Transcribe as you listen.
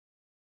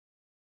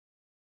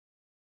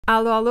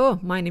Hello,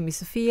 my name is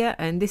Sofia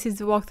and this is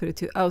the walkthrough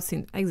to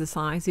OSINT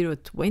Exercise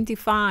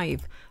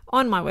 025.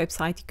 On my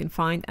website you can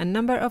find a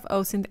number of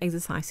OSINT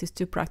exercises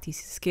to practice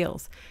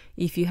skills.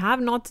 If you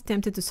have not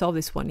attempted to solve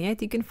this one yet,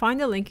 you can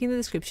find a link in the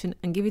description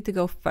and give it a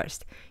go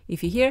first.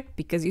 If you're here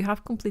because you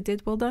have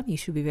completed, well done, you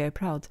should be very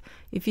proud.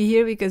 If you're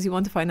here because you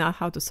want to find out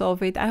how to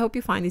solve it, I hope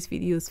you find this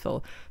video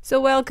useful. So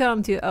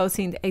welcome to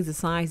OSINT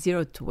Exercise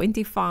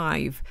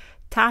 025.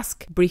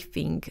 Task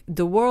briefing.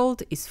 The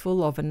world is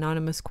full of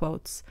anonymous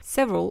quotes.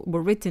 Several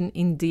were written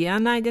in the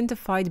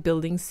unidentified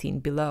building seen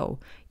below.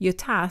 Your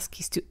task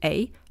is to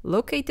A.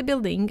 Locate the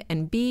building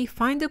and B.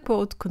 Find a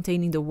quote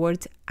containing the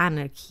word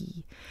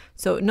anarchy.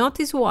 So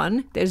notice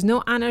one, there's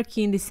no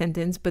anarchy in this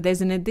sentence, but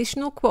there's an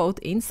additional quote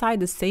inside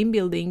the same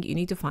building. You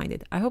need to find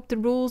it. I hope the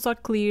rules are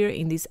clear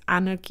in this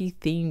anarchy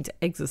themed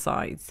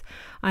exercise.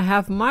 I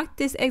have marked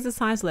this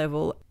exercise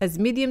level as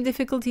medium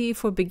difficulty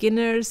for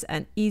beginners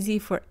and easy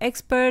for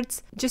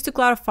experts. Just to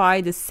clarify,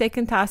 the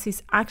second task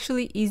is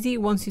actually easy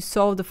once you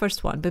solve the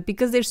first one, but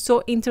because they're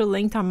so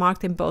interlinked, I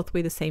marked them both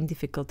with the same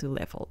difficulty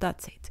level.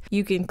 That's it.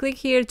 You can click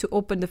here to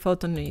open the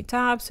photo on a new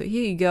tab. So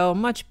here you go,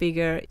 much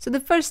bigger. So the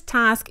first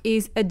task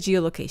is a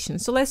geolocation.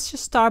 So let's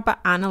just start by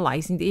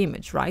analyzing the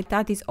image, right?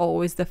 That is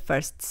always the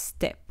first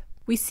step.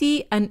 We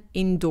see an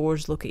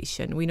indoors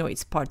location. We know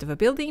it's part of a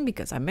building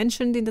because I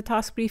mentioned in the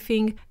task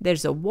briefing.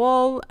 There's a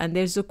wall and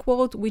there's a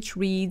quote which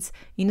reads,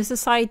 "In a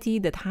society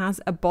that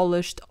has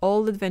abolished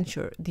all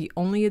adventure, the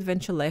only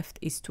adventure left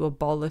is to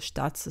abolish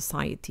that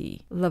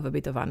society." Love a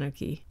bit of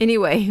anarchy.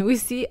 Anyway, we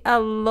see a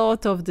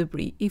lot of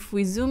debris. If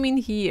we zoom in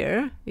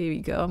here we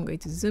go, I'm going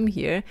to zoom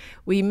here,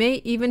 we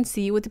may even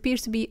see what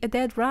appears to be a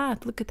dead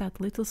rat. Look at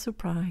that little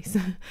surprise.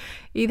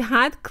 It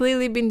had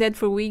clearly been dead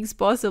for weeks,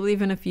 possibly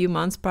even a few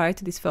months prior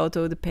to this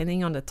photo,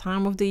 depending on the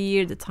time of the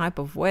year, the type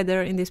of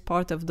weather in this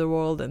part of the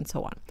world, and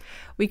so on.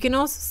 We can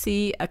also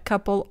see a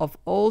couple of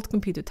old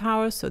computer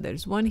towers. So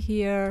there's one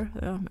here.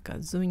 Oh my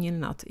god, zooming in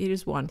and out.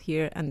 Here's one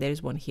here and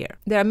there's one here.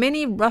 There are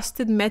many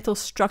rusted metal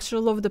structures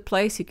all over the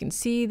place. You can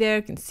see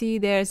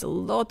there's a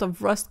lot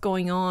of rust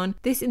going on.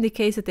 This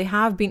indicates that they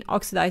have been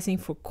oxidizing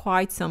for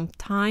quite some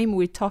time.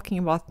 We're talking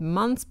about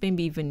months,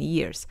 maybe even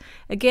years.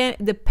 Again,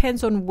 it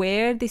depends on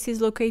where this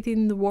is located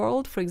in the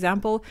world. For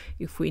example,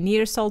 if we're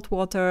near salt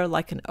water,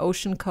 like an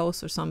ocean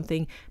coast or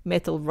something,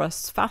 metal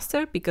rusts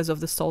faster because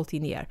of the salt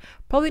in the air.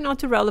 Probably not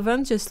too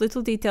relevant, just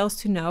little details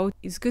to know.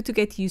 It's good to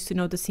get used to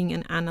noticing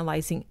and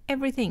analyzing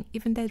everything,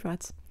 even dead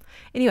rats.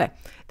 Anyway,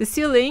 the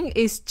ceiling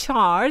is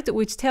charred,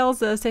 which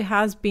tells us there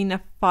has been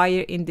a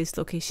fire in this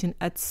location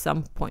at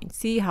some point.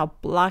 See how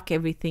black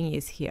everything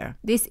is here.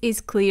 This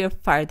is clear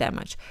fire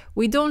damage.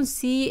 We don't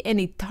see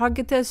any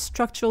targeted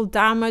structural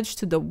damage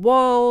to the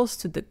walls,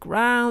 to the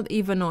ground,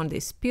 even on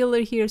this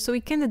pillar here. So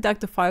we can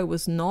deduct the fire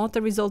was not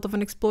a result of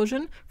an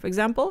explosion, for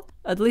example,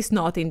 at least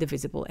not in the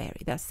visible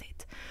area. That's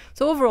it.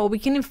 So overall, we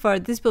can infer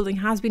this building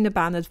has been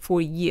abandoned for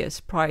years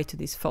prior to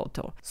this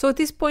photo. So at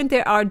this point,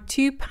 there are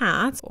two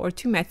paths or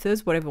two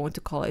methods, whatever you want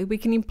to call it, we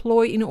can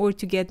employ in order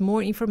to get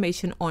more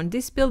information on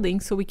this building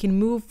so we can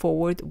move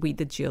forward with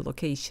the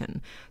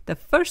geolocation. The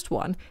first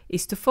one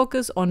is to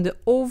focus on the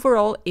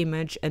overall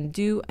image and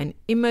do an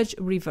image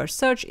reverse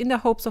search in the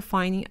hopes of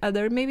finding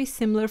other maybe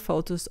similar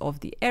photos of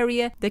the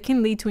area that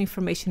can lead to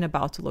information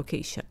about the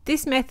location.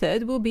 This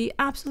method will be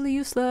absolutely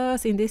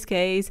useless in this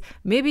case.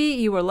 Maybe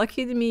you were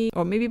lucky to me,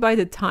 or maybe by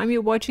the time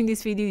you're watching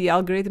this video the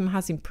algorithm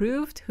has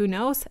improved, who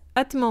knows?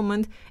 At the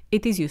moment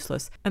it is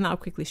useless, and I'll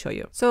quickly show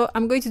you. So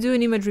I'm going to do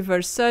an image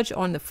reverse search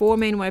on the 4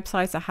 main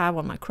websites I have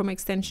on my Chrome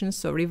extension.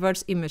 So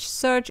reverse image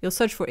search, you'll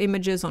search for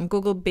images on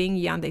Google, Bing,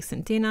 Yandex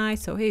and TinEye.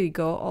 So here you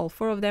go, all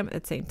 4 of them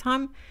at the same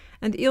time.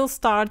 And you'll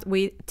start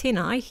with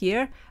TinEye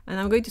here, and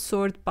I'm going to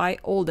sort by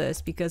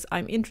oldest because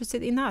I'm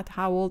interested in that.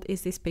 How old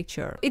is this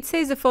picture? It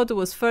says the photo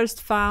was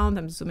first found,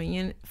 I'm zooming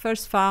in,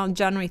 first found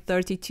January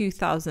 30,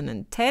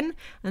 2010,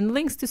 and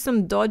links to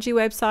some dodgy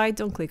website.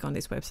 Don't click on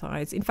these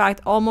websites. In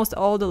fact, almost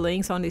all the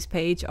links on this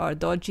page are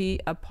dodgy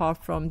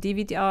apart from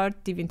DeviantArt.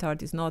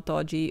 DeviantArt is not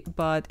dodgy,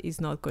 but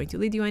is not going to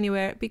lead you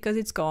anywhere because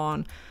it's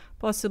gone.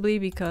 Possibly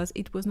because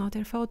it was not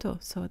their photo,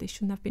 so they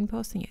shouldn't have been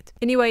posting it.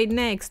 Anyway,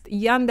 next,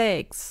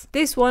 Yandex.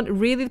 This one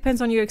really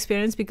depends on your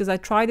experience because I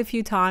tried a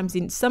few times.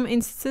 In some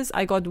instances,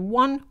 I got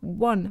one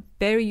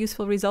very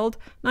useful result.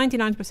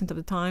 99% of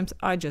the times,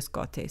 I just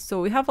got this.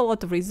 So we have a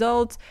lot of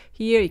results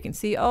here. You can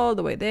see all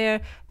the way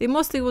there. They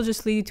mostly will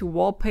just lead you to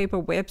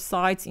wallpaper,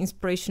 websites,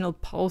 inspirational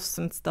posts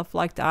and stuff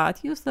like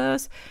that.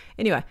 Useless.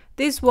 Anyway,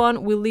 this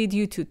one will lead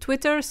you to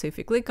Twitter. So if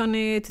you click on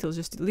it, it'll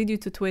just lead you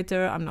to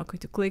Twitter. I'm not going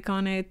to click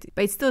on it,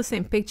 but it's still the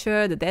same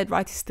picture. The dead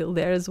rat is still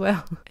there as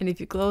well. And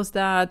if you close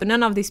that, but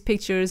none of these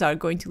pictures are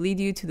going to lead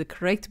you to the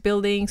correct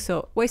building.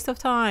 So waste of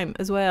time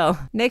as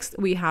well. Next,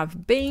 we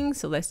have Bing.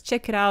 So let's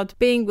check it out.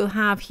 Bing will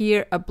have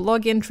here a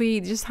blog entry.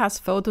 It just has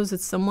photos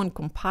that someone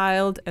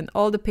compiled and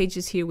all the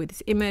pages here with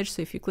this image.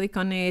 So if you click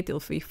on it,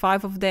 it'll be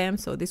 5 of them.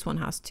 So this one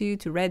has 2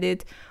 to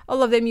Reddit.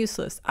 All of them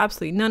useless.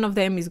 Absolutely none of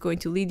them is going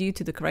to lead you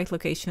to the correct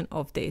location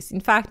of this. In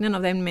fact, none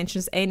of them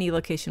mentions any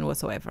location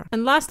whatsoever.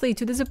 And lastly,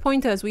 to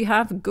disappoint us, we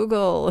have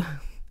Google.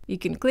 You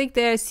can click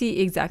there,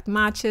 see exact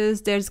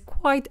matches. There's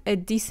quite a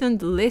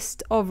decent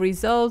list of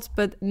results,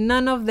 but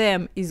none of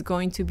them is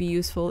going to be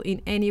useful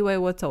in any way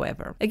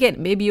whatsoever. Again,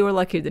 maybe you're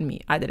luckier than me,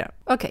 I don't know.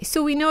 Okay,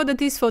 so we know that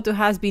this photo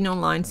has been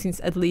online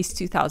since at least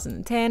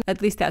 2010, at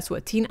least that's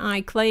what Teen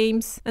Eye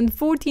claims, and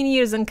 14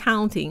 years and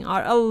counting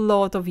are a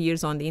lot of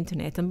years on the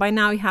internet, and by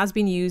now it has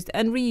been used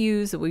and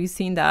reused, we've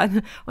seen that,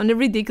 on a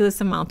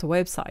ridiculous amount of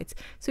websites.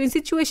 So in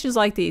situations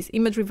like this,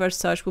 image reverse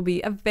search will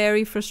be a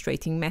very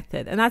frustrating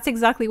method, and that's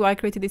exactly why I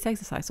created this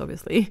exercise,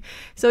 obviously.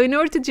 So in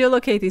order to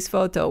geolocate this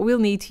photo, we'll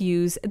need to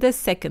use the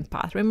second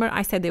path. Remember,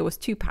 I said there was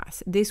two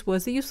paths. This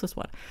was the useless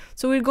one.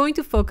 So we're going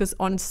to focus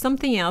on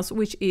something else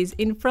which is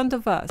in front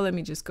of us. Let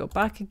me just go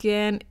back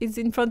again. It's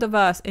in front of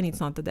us, and it's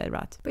not the dead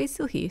rat, but it's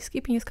still here,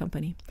 keeping his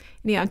company.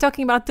 And yeah, I'm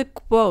talking about the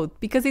quote,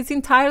 because it's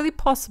entirely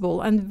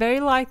possible and very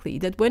likely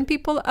that when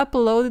people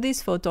upload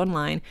this photo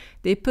online,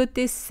 they put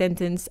this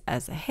sentence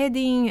as a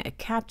heading, a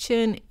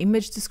caption,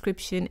 image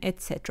description,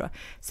 etc.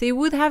 So it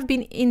would have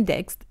been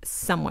indexed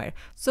somewhere.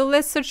 So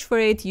let's search for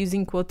it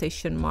using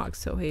quotation marks.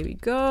 So here we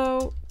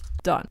go.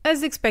 Done.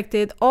 As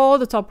expected, all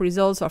the top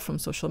results are from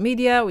social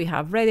media. We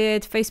have Reddit,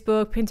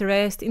 Facebook,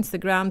 Pinterest,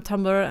 Instagram,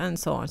 Tumblr, and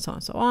so on, so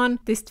on, so on.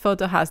 This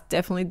photo has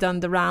definitely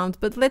done the round,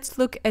 but let's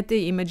look at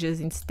the images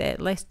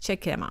instead. Let's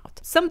check them out.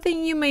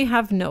 Something you may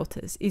have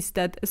noticed is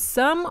that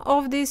some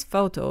of these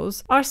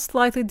photos are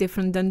slightly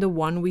different than the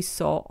one we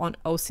saw on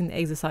OSINT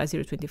Exercise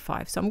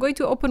 025. So I'm going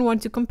to open one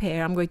to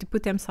compare. I'm going to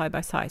put them side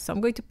by side. So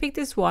I'm going to pick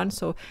this one.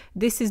 So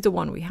this is the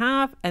one we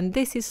have, and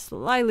this is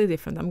slightly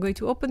different. I'm going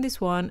to open this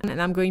one, and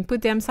I'm going to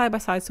put them side by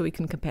side so we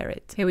can compare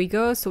it. Here we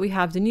go. So we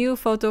have the new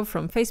photo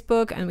from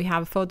Facebook, and we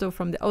have a photo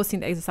from the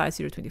OSINT Exercise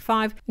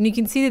 025, and you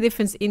can see the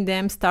difference in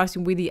them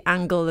starting with the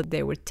angle that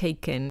they were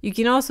taken. You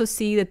can also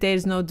see that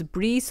there's no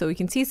debris, so you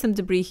can see some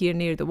debris here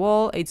near the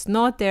wall. It's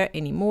not there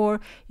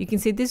anymore. You can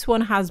see this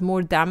one has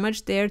more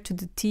damage there to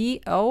the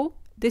TO.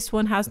 This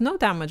one has no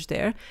damage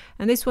there,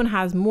 and this one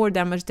has more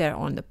damage there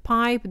on the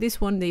pipe.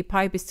 This one, the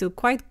pipe is still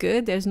quite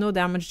good. There's no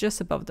damage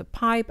just above the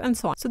pipe, and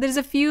so on. So there's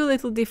a few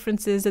little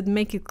differences that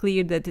make it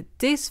clear that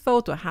this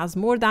photo has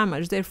more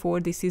damage, therefore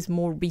this is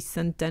more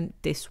recent than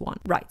this one.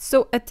 Right,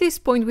 so at this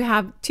point we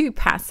have two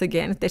paths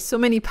again. There's so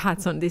many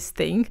paths on this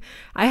thing.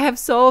 I have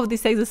solved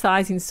this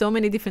exercise in so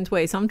many different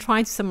ways. So I'm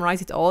trying to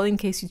summarize it all in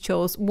case you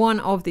chose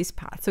one of these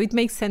paths, so it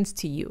makes sense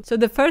to you. So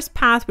the first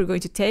path we're going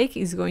to take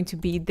is going to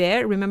be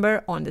there.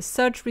 Remember, on the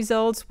search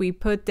results we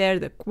put there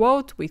the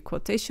quote with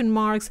quotation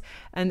marks,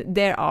 and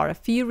there are a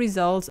few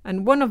results,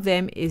 and one of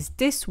them is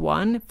this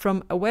one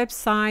from a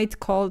website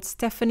called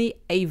Stephanie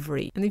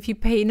Avery. And if you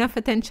pay enough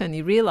attention,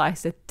 you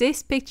realize that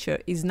this picture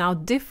is now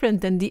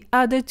different than the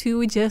other two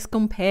we just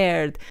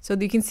compared. So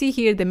you can see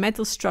here the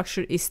metal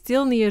structure is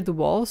still near the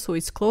wall, so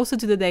it's closer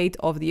to the date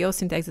of the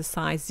OSINT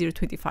Exercise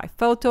 025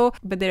 photo,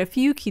 but there are a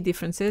few key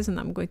differences, and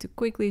I'm going to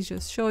quickly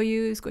just show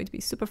you. It's going to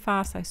be super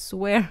fast, I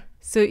swear.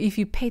 So if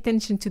you pay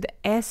attention to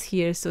the S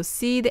here, so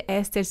see the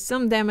S, there's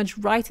some damage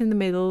right in the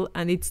middle,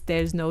 and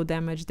there's no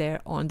damage there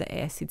on the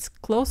S. It's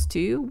close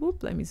to,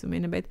 whoop, let me zoom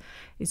in a bit.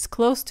 It's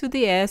close to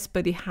the S,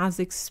 but it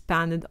has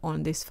expanded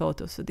on this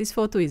photo. So this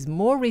photo is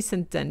more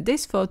recent than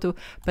this photo,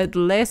 but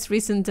less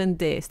recent than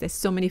this. There's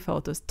so many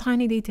photos,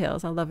 tiny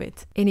details, I love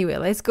it. Anyway,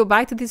 let's go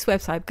back to this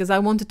website because I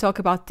want to talk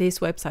about this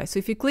website. So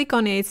if you click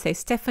on it, say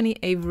Stephanie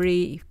Avery,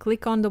 you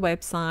click on the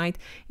website.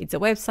 It's a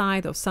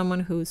website of someone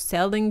who's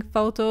selling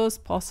photos,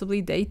 possibly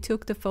they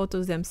took the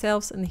photos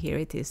themselves, and here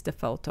it is, the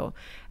photo.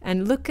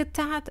 And look at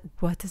that.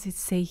 What does it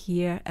say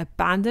here?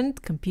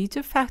 Abandoned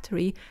computer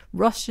factory,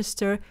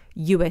 Rochester,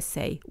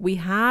 USA. We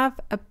have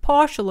a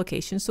partial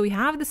location, so we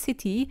have the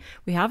city,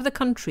 we have the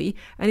country,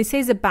 and it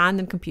says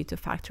abandoned computer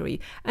factory.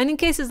 And in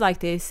cases like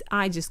this,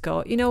 I just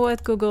go, you know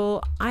what,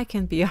 Google, I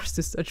can't be asked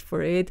to search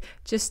for it.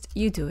 Just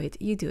you do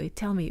it.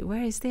 Tell me,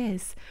 where is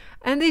this?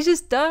 And it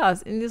just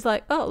does. And it's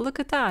like, oh, look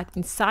at that.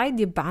 Inside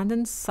the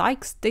abandoned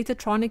Sykes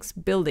Datatronics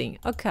building.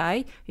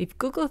 Okay, if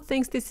Google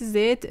thinks this is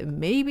it,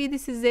 maybe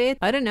this is it.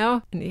 I don't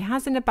know. And it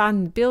has an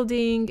abandoned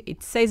building.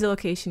 It says the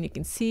location. You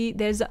can see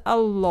there's a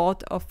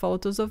lot of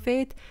photos of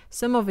it.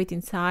 Some of it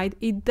inside.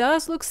 It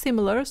does look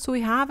similar. So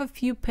we have a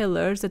few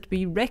pillars that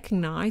we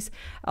recognize.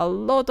 A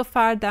lot of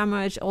fire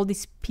damage, all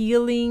this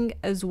peeling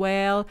as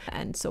well,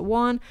 and so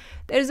on.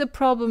 There's a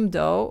problem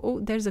though. Oh,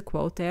 there's a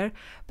quote there.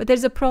 But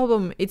there's a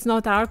problem. It's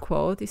not our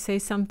quote. It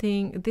says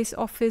something. This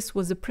office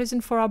was a prison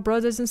for our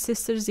brothers and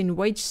sisters in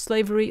wage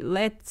slavery.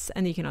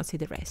 And you cannot see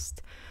the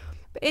rest.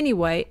 But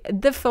anyway,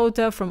 the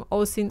photo from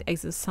OSINT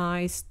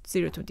Exercise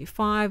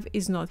 025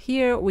 is not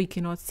here. We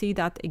cannot see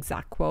that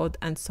exact quote,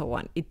 and so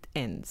on. It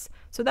ends.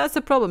 So that's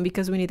the problem,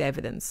 because we need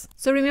evidence.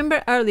 So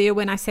remember earlier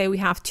when I say we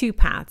have two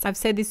paths. I've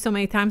said this so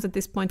many times at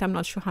this point, I'm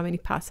not sure how many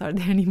paths are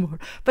there anymore.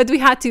 But we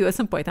had two at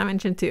some point, I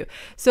mentioned two.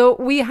 So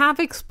we have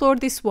explored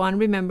this one,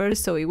 remember?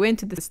 So we went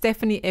to the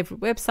Stephanie Avery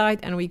website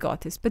and we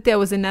got this. But there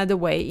was another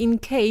way in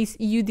case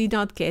you did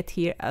not get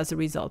here as a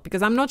result.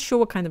 Because I'm not sure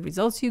what kind of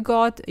results you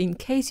got. In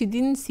case you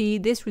didn't see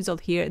this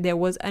result here, there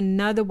was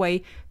another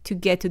way to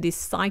get to this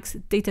Sykes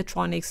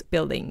Datatronics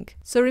building.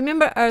 So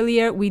remember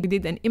earlier we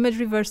did an image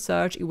reverse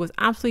search. It was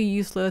absolutely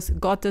useless,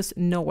 got us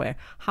nowhere.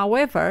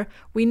 However,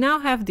 we now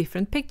have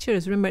different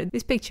pictures. Remember,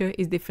 this picture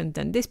is different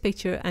than this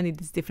picture and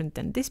it is different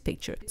than this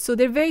picture. So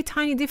they're very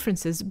tiny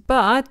differences,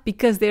 but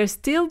because they're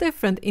still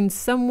different in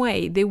some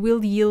way, they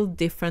will yield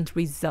different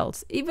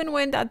results, even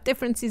when that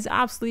difference is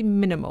absolutely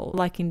minimal,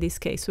 like in this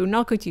case. So we're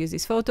not going to use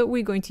this photo,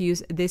 we're going to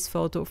use this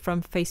photo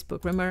from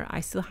Facebook. Remember, I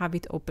still have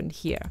it open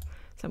here.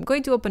 So I'm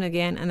going to open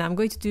again and I'm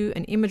going to do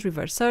an image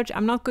reverse search.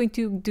 I'm not going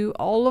to do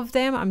all of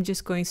them. I'm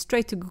just going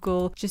straight to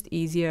Google, just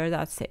easier,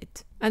 that's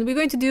it. And we're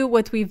going to do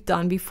what we've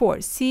done before,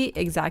 see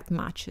exact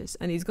matches.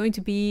 And it's going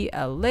to be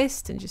a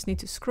list and just need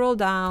to scroll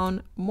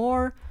down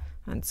more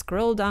and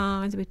scroll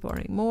down. It's a bit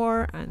boring,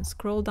 more and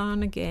scroll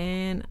down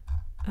again.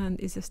 And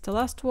is this the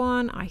last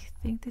one? I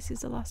think this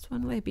is the last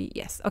one, maybe.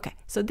 Yes. Okay.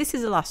 So this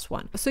is the last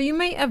one. So you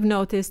may have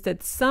noticed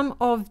that some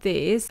of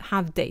these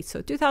have dates.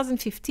 So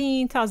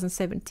 2015,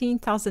 2017,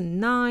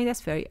 2009, that's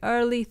very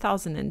early,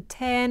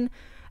 2010,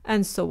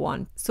 and so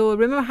on. So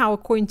remember how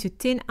according to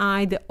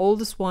TinEye, the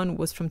oldest one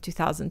was from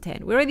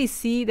 2010. We already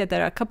see that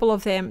there are a couple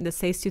of them that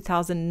says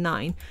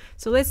 2009.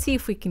 So let's see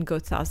if we can go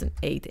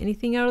 2008.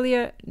 Anything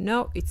earlier?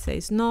 No, it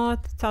says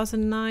not.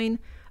 2009.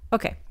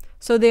 Okay.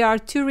 So there are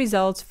two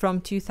results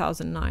from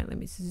 2009. Let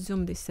me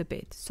zoom this a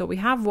bit. So we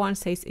have one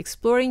says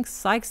exploring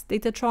Sykes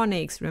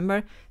Datatronics.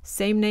 Remember,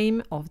 same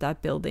name of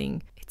that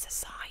building. It's a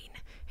sign.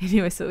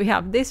 Anyway, so we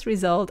have this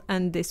result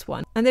and this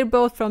one. And they're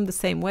both from the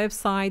same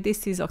website.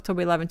 This is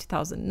October 11,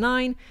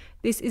 2009.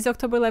 This is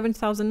October 11,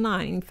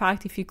 2009. In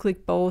fact, if you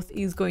click both,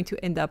 it's going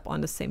to end up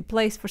on the same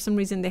place. For some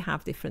reason, they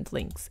have different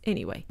links.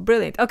 Anyway,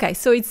 brilliant. Okay,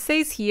 so it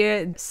says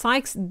here,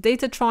 Sykes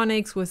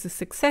Datatronics was a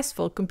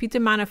successful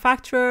computer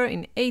manufacturer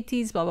in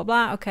 80s, blah, blah,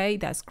 blah. Okay,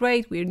 that's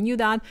great. We knew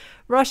that.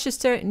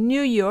 Rochester,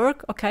 New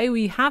York. Okay,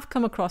 we have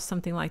come across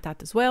something like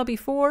that as well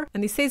before.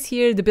 And it says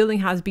here, the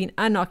building has been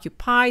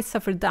unoccupied,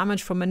 suffered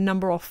damage from a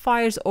number of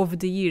fires over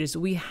the years.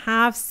 We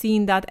have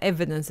seen that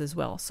evidence as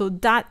well. So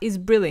that is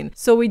brilliant.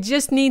 So we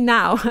just need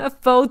now a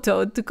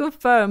photo to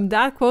confirm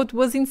that quote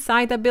was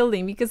inside a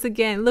building, because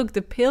again, look,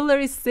 the pillar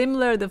is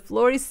similar, the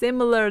floor is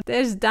similar,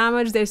 there's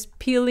damage, there's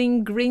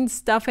peeling green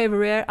stuff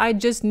everywhere. I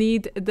just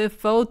need the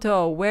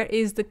photo. Where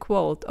is the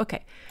quote?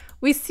 Okay,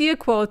 we see a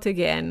quote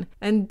again,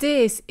 and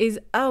this is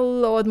a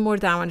lot more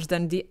damage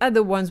than the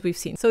other ones we've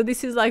seen. So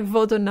this is like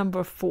photo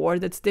number 4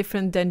 that's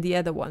different than the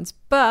other ones.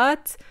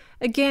 But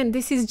again,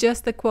 this is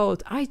just a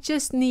quote. I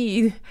just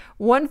need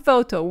one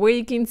photo where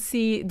you can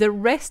see the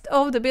rest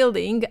of the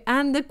building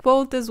and the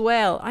quote as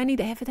well. I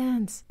need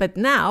evidence. But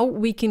now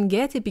we can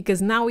get it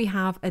because now we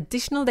have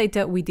additional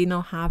data we did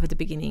not have at the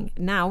beginning.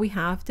 Now we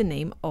have the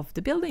name of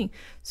the building.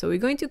 So we're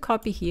going to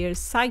copy here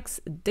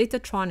Sykes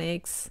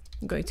Datatronics.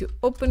 I'm going to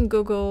open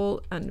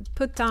Google and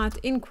put that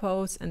in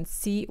quotes and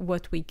see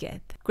what we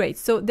get. Great.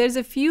 So there's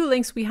a few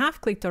links we have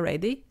clicked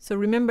already. So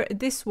remember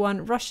this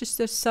one,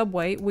 Rochester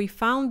Subway. We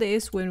found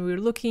this when we were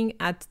looking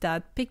at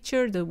that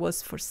picture that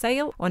was for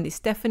sale on the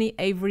Stephanie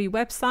Avery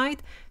website.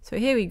 So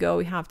here we go.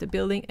 We have the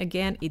building.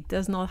 Again, it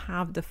does not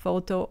have the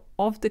photo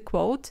of the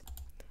quote.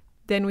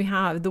 Then we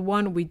have the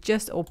one we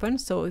just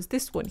opened, so it's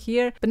this one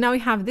here. But now we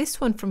have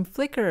this one from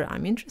Flickr.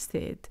 I'm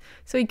interested.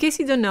 So in case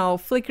you don't know,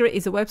 Flickr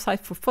is a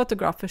website for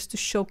photographers to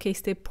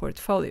showcase their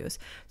portfolios.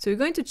 So we're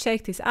going to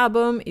check this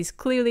album. It's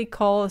clearly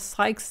called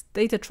Sykes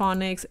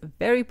Datatronics.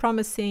 Very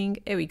promising.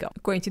 Here we go.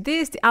 According to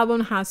this, the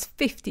album has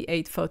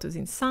 58 photos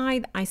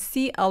inside. I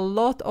see a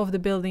lot of the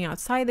building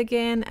outside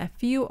again, a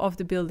few of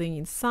the building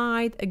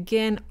inside.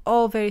 Again,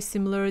 all very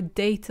similar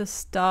data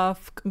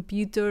stuff,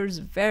 computers,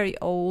 very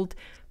old.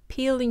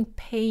 Peeling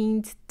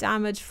paint,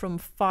 damage from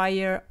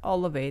fire,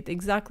 all of it,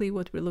 exactly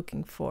what we're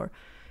looking for.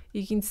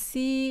 You can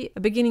see a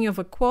beginning of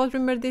a quote.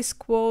 Remember this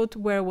quote,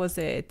 where was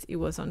it? It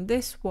was on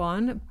this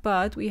one,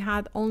 but we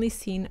had only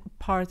seen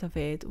part of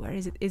it. Where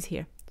is it? It's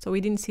here. So we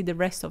didn't see the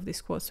rest of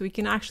this quote. So we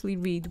can actually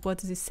read, what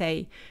does it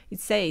say? It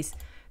says,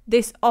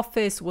 "This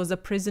office was a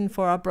prison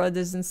for our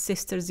brothers and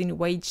sisters in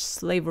wage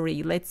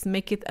slavery. Let's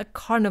make it a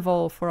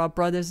carnival for our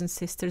brothers and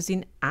sisters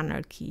in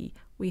anarchy.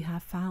 We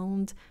have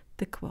found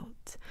the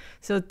quote."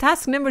 So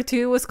task number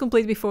 2 was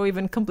complete before we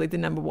even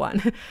completed number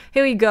 1.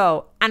 Here we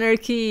go.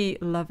 Anarchy.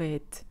 Love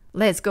it.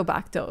 Let's go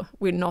back though.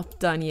 We're not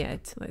done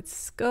yet.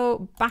 Let's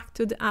go back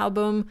to the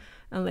album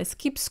and let's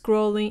keep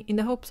scrolling in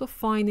the hopes of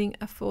finding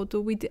a photo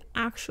with the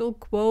actual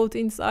quote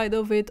inside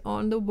of it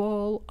on the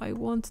wall. I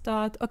want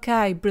that.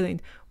 Okay,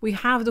 brilliant. We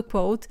have the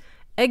quote.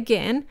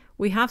 Again,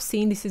 we have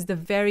seen this is the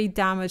very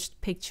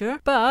damaged picture,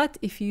 but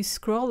if you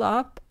scroll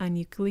up and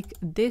you click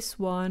this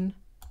one,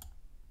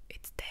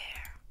 it's there.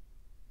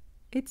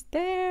 It's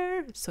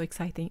there. So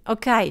exciting.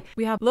 Okay,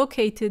 we have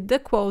located the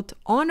quote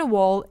on a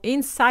wall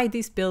inside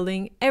this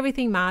building.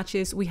 Everything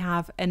matches. We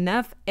have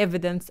enough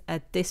evidence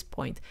at this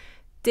point.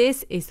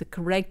 This is the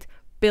correct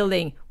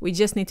building. We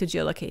just need to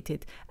geolocate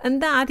it. And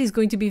that is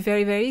going to be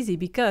very, very easy,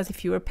 because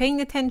if you are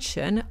paying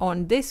attention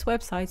on this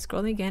website,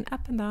 scrolling again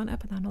up and down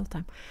all the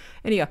time.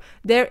 Anyhow,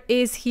 there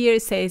is here,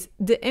 it says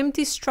the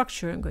empty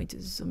structure. I'm going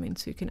to zoom in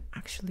so you can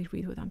actually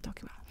read what I'm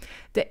talking about.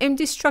 The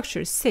empty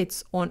structure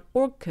sits on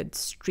Orchard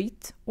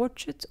Street,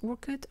 Orchard,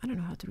 I don't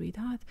know how to read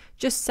that,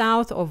 just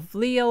south of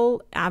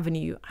Leal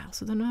Avenue. I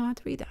also don't know how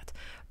to read that,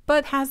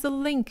 but has a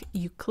link.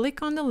 You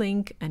click on the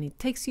link and it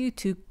takes you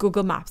to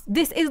Google Maps.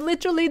 This is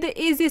literally the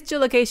easiest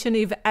geolocation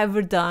you've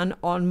ever done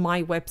on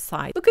my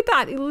website. Look at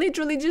that. It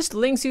literally just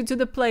links you to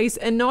the place,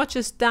 and not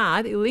just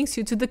that, it links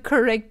you to the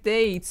correct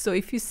date. So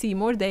if you see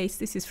more dates,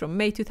 this is from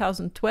May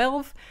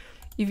 2012.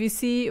 If you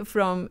see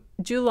from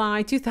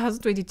July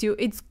 2022,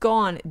 it's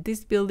gone.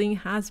 This building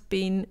has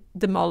been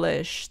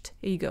demolished.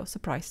 Here you go.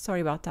 Surprise. Sorry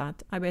about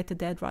that. I bet the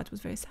dead rat was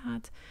very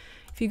sad.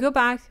 If you go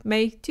back,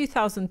 May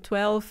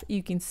 2012,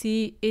 you can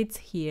see it's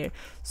here.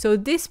 So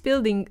this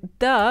building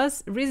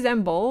does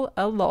resemble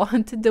a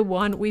lot the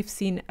one we've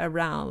seen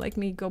around. Let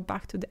me go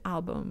back to the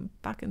album,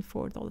 back and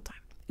forth all the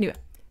time. Anyway,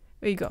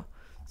 there you go.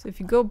 So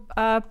if you go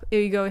up, here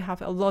you go, you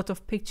have a lot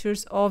of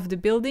pictures of the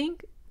building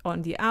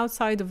on the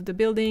outside of the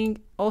building.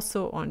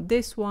 Also on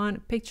this one,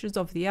 pictures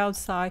of the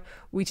outside,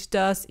 which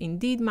does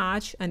indeed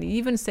match. And it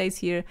even says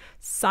here,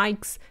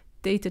 Sykes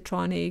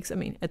Datatronics, I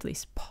mean, at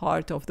least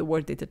part of the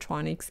word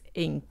Datatronics,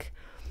 Inc.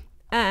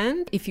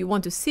 And if you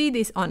want to see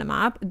this on a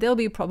map, there'll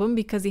be a problem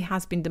because it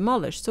has been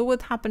demolished. So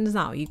what happens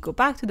now? You go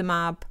back to the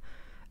map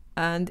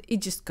and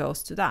it just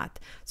goes to that.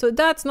 So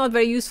that's not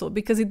very useful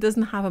because it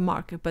doesn't have a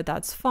marker, but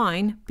that's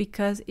fine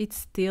because it's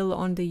still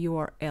on the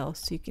URL.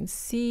 So you can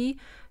see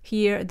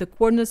here the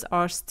coordinates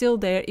are still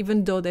there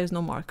even though there's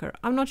no marker.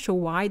 I'm not sure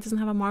why it doesn't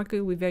have a marker.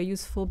 It would be very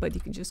useful, but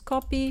you can just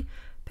copy,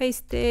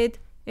 paste it.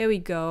 There we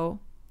go.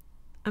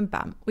 And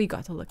bam, we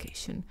got a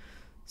location.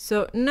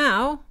 So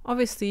now,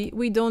 obviously,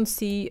 we don't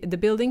see the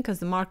building because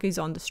the marker is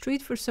on the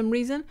street for some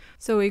reason.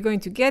 So we're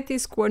going to get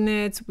these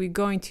coordinates. We're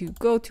going to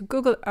go to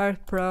Google Earth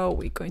Pro.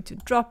 We're going to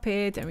drop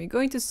it and we're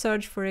going to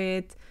search for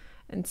it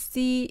and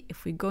see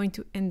if we're going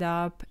to end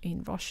up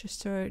in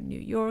Rochester, New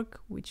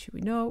York, which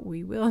we know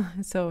we will.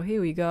 So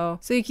here we go.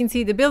 So you can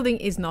see the building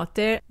is not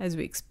there as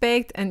we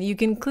expect. And you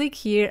can click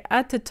here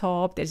at the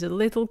top. There's a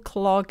little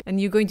clock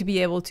and you're going to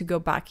be able to go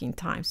back in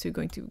time. So you're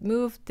going to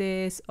move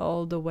this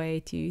all the way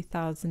to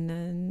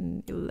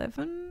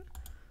 2011.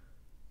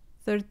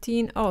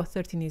 13. Oh,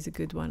 13 is a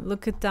good one.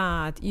 Look at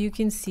that. You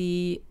can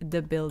see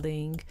the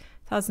building.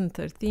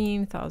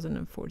 2013,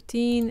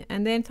 2014,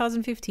 and then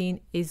 2015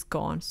 is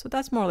gone. So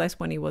that's more or less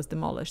when it was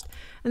demolished.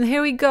 And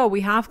here we go. We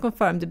have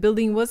confirmed the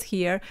building was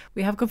here.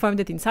 We have confirmed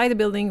that inside the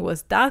building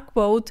was that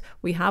quote.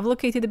 We have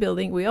located the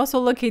building. We also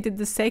located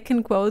the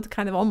second quote,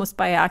 kind of almost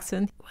by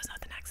accident. It was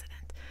not an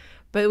accident,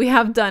 but we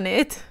have done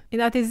it. And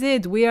that is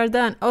it. We are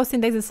done.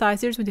 OSINT Exercise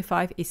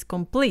 025 is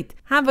complete.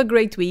 Have a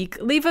great week.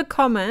 Leave a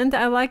comment.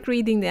 I like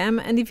reading them.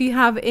 And if you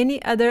have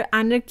any other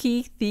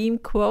anarchy theme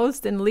quotes,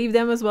 then leave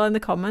them as well in the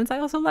comments. I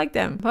also like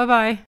them.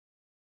 Bye-bye.